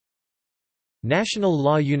National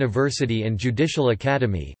Law University and Judicial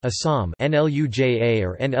Academy, Assam (NLUJA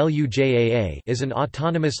or NLUJAA) is an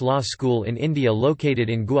autonomous law school in India located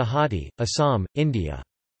in Guwahati, Assam, India.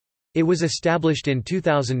 It was established in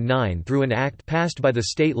 2009 through an act passed by the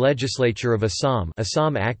state legislature of Assam,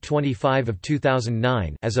 Assam Act 25 of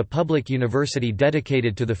 2009, as a public university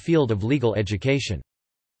dedicated to the field of legal education.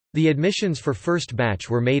 The admissions for first batch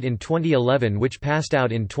were made in 2011, which passed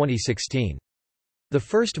out in 2016. The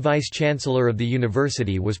first vice-chancellor of the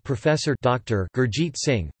university was Professor Dr. Gurjeet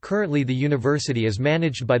Singh. Currently the university is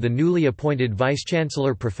managed by the newly appointed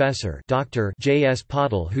vice-chancellor Professor Dr. J.S.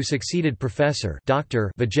 Patil, who succeeded Professor Dr.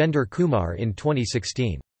 Vijender Kumar in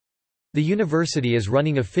 2016. The university is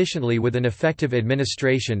running efficiently with an effective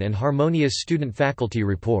administration and harmonious student-faculty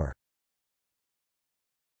rapport.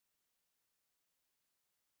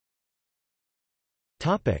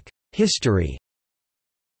 History.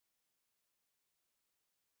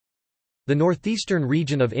 The northeastern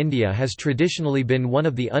region of India has traditionally been one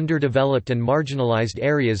of the underdeveloped and marginalised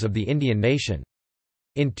areas of the Indian nation.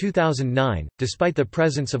 In 2009, despite the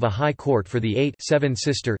presence of a high court for the seven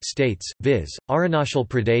sister states, viz., Arunachal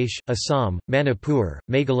Pradesh, Assam, Manipur,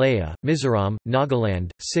 Meghalaya, Mizoram,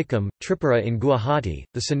 Nagaland, Sikkim, Tripura in Guwahati,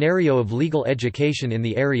 the scenario of legal education in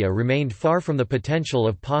the area remained far from the potential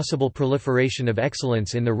of possible proliferation of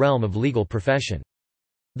excellence in the realm of legal profession.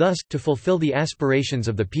 Thus, to fulfill the aspirations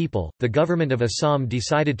of the people, the government of Assam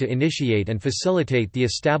decided to initiate and facilitate the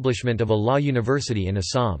establishment of a law university in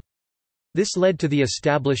Assam. This led to the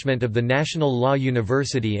establishment of the National Law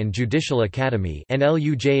University and Judicial Academy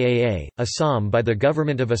 (NLUJAA), Assam by the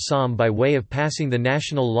Government of Assam by way of passing the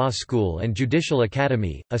National Law School and Judicial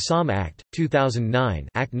Academy, Assam Act, 2009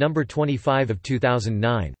 Act No. 25 of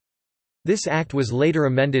 2009. This act was later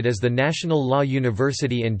amended as the National Law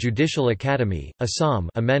University and Judicial Academy, Assam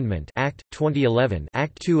Amendment Act, 2011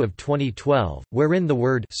 Act 2 of 2012, wherein the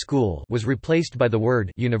word «school» was replaced by the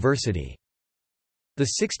word «university».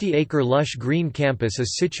 The 60-acre lush green campus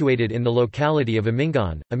is situated in the locality of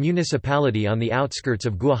Amingan, a municipality on the outskirts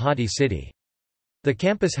of Guwahati city. The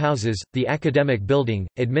campus houses, the academic building,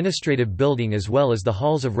 administrative building as well as the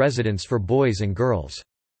halls of residence for boys and girls.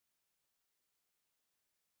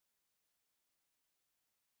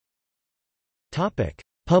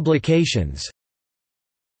 Publications.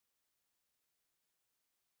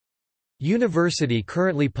 University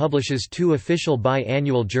currently publishes two official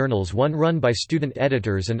bi-annual journals, one run by student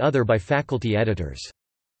editors and other by faculty editors.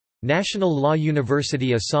 National Law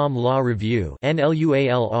University Assam Law Review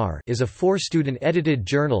is a 4-student edited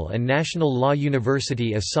journal, and National Law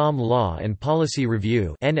University Assam Law and Policy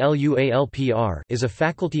Review is a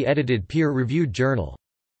faculty edited peer-reviewed journal.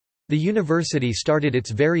 The university started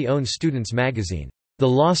its very own students' magazine, The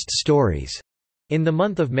Lost Stories, in the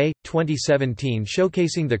month of May, 2017,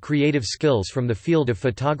 showcasing the creative skills from the field of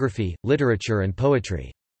photography, literature and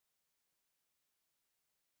poetry.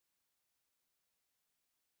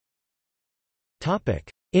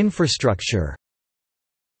 Infrastructure.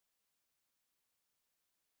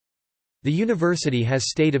 The university has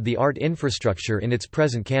state-of-the-art infrastructure in its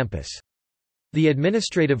present campus. The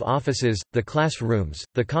administrative offices, the classrooms,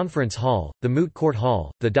 the conference hall, the moot court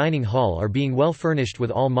hall, the dining hall are being well furnished with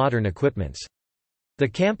all modern equipments. The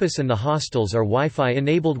campus and the hostels are Wi-Fi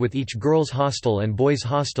enabled, with each girls' hostel and boys'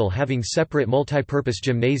 hostel having separate multi-purpose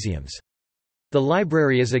gymnasiums. The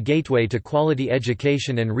library is a gateway to quality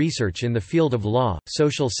education and research in the field of law,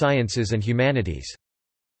 social sciences and humanities.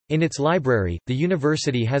 In its library, the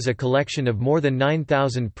university has a collection of more than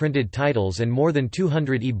 9,000 printed titles and more than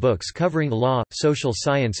 200 e-books covering law, social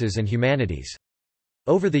sciences and humanities.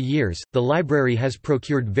 Over the years, the library has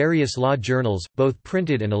procured various law journals, both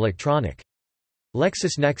printed and electronic.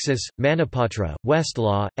 LexisNexis, Manipatra,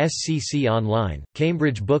 Westlaw, SCC Online,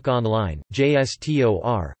 Cambridge Book Online,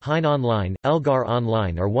 JSTOR, Hein Online, Elgar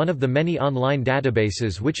Online are one of the many online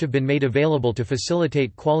databases which have been made available to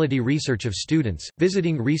facilitate quality research of students,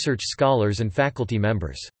 visiting research scholars and faculty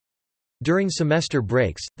members. During semester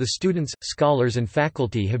breaks, the students, scholars and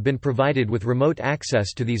faculty have been provided with remote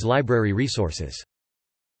access to these library resources.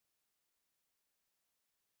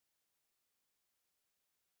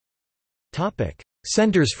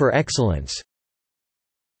 Centers for excellence.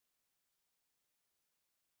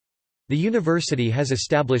 The university has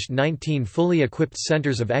established 19 fully equipped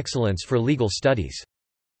centers of excellence for legal studies.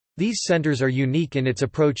 These centers are unique in its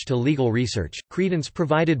approach to legal research, credence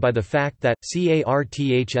provided by the fact that,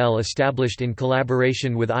 CARTHL established in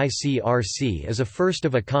collaboration with ICRC is a first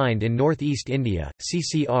of a kind in northeast India,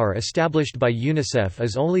 CCR established by UNICEF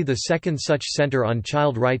is only the second such centre on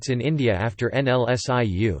child rights in India after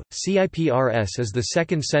NLSIU, CIPRS is the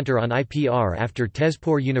second centre on IPR after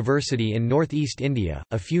Tezpur University in northeast India,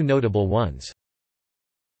 a few notable ones.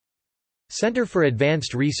 Center for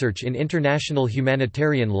Advanced Research in International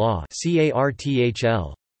Humanitarian Law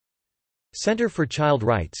CARTHL. Center for Child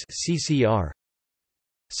Rights CCR.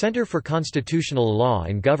 Center for Constitutional Law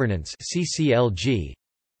and Governance CCLG.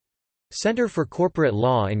 Center for Corporate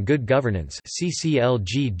Law and Good Governance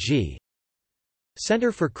CCLGG.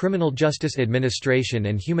 Center for Criminal Justice Administration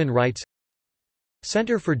and Human Rights.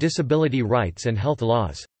 Center for Disability Rights and Health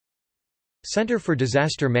Laws. Center for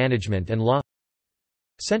Disaster Management and Law.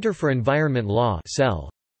 Center for Environment Law (CEL).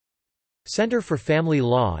 Center for Family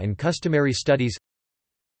Law and Customary Studies.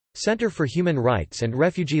 Center for Human Rights and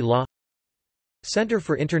Refugee Law. Center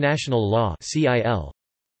for International Law (CIL).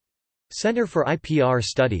 Center for IPR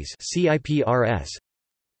Studies (CIPRS).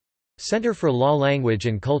 Center for Law Language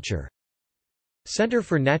and Culture. Center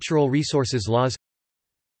for Natural Resources Laws.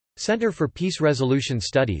 Center for Peace Resolution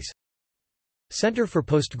Studies. Center for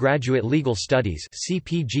Postgraduate Legal Studies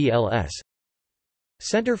 (CPGLS).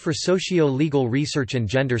 Center for Socio-Legal Research and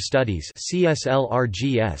Gender Studies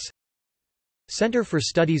CSLRGS. Center for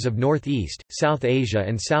Studies of Northeast, South Asia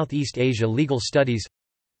and Southeast Asia Legal Studies.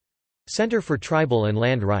 Center for Tribal and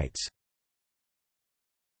Land Rights.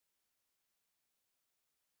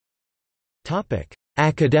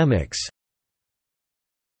 Academics.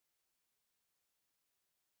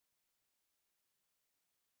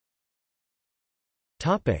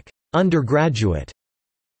 Undergraduate.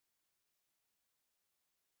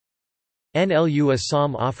 NLU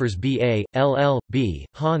Assam offers BA, LL.B.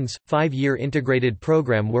 Hons. 5-year integrated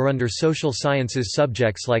program whereunder social sciences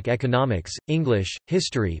subjects like economics, English,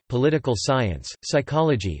 history, political science,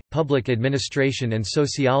 psychology, public administration and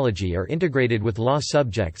sociology are integrated with law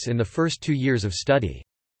subjects in the first 2 years of study.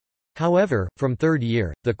 However, from third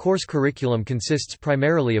year, the course curriculum consists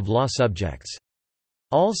primarily of law subjects.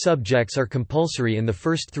 All subjects are compulsory in the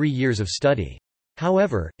first 3 years of study.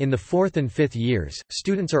 However, in the 4th and 5th years,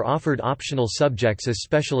 students are offered optional subjects as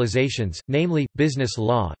specializations, namely, business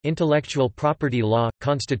law, intellectual property law,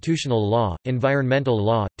 constitutional law, environmental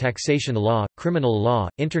law, taxation law, criminal law,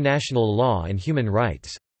 international law and human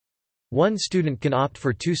rights. One student can opt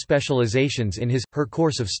for 2 specializations in his/her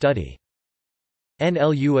course of study.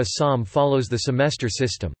 NLU Assam follows the semester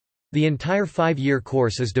system. The entire 5-year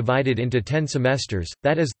course is divided into 10 semesters,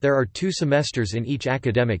 that is, there are 2 semesters in each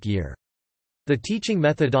academic year. The teaching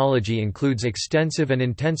methodology includes extensive and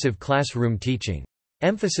intensive classroom teaching.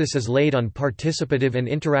 Emphasis is laid on participative and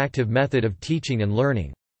interactive method of teaching and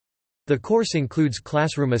learning. The course includes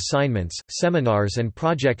classroom assignments, seminars and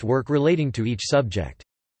project work relating to each subject.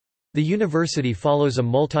 The university follows a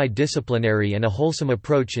multidisciplinary and a wholesome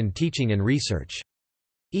approach in teaching and research.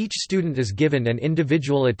 Each student is given an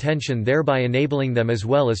individual attention, thereby enabling them as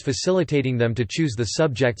well as facilitating them to choose the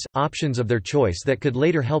subjects, options of their choice that could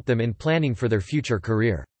later help them in planning for their future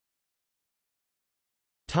career.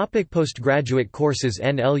 Postgraduate courses.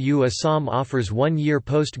 NLU Assam offers 1-year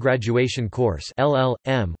post-graduation course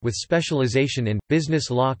LL.M. with specialization in, business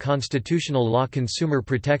law, constitutional law, consumer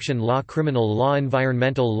protection law, criminal law,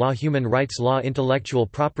 environmental law, human rights law, intellectual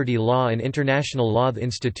property law and international law. The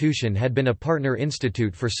institution had been a partner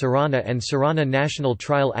institute for Sarana and Sarana National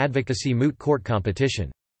Trial Advocacy Moot Court Competition.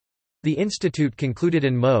 The institute concluded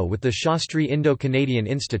an MO with the Shastri Indo-Canadian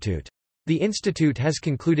Institute. The institute has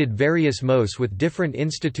concluded various MOs with different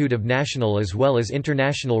institute of national as well as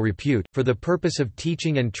international repute, for the purpose of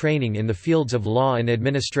teaching and training in the fields of law and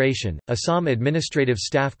administration, Assam Administrative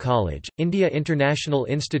Staff College, India International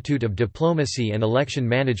Institute of Diplomacy and Election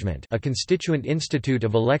Management, a constituent institute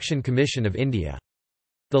of Election Commission of India.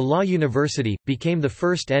 The Law University became the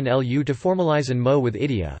first NLU to formalize an MO with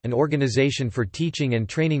IDEA, an organization for teaching and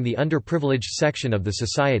training the underprivileged section of the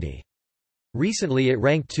society. Recently it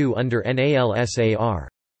ranked 2 under NALSAR.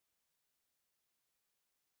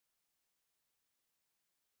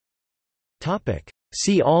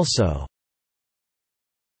 See also: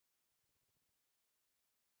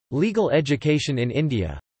 Legal education in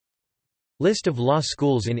India, List of law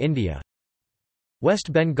schools in India,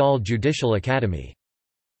 West Bengal Judicial Academy.